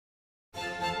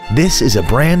This is a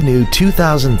brand new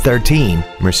 2013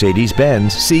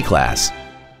 Mercedes-Benz C-Class.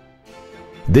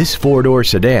 This four-door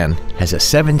sedan has a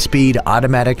 7-speed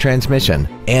automatic transmission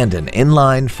and an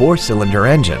inline 4-cylinder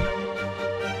engine.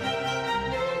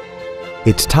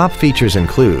 Its top features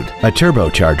include a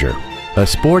turbocharger, a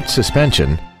sports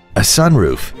suspension, a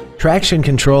sunroof, traction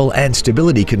control and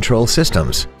stability control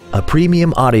systems, a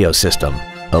premium audio system,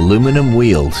 aluminum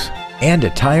wheels, and a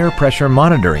tire pressure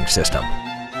monitoring system.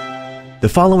 The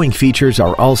following features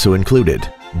are also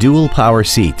included: dual power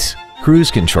seats, cruise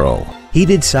control,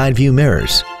 heated side view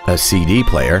mirrors, a CD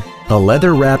player, a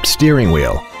leather-wrapped steering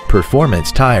wheel,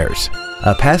 performance tires,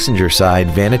 a passenger side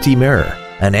vanity mirror,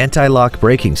 an anti-lock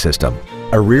braking system,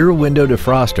 a rear window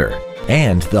defroster,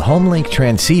 and the HomeLink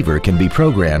transceiver can be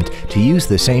programmed to use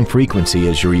the same frequency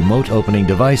as your remote opening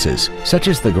devices, such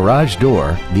as the garage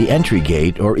door, the entry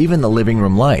gate, or even the living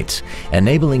room lights,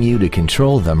 enabling you to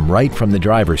control them right from the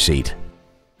driver's seat.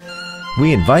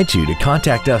 We invite you to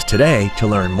contact us today to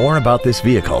learn more about this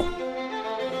vehicle.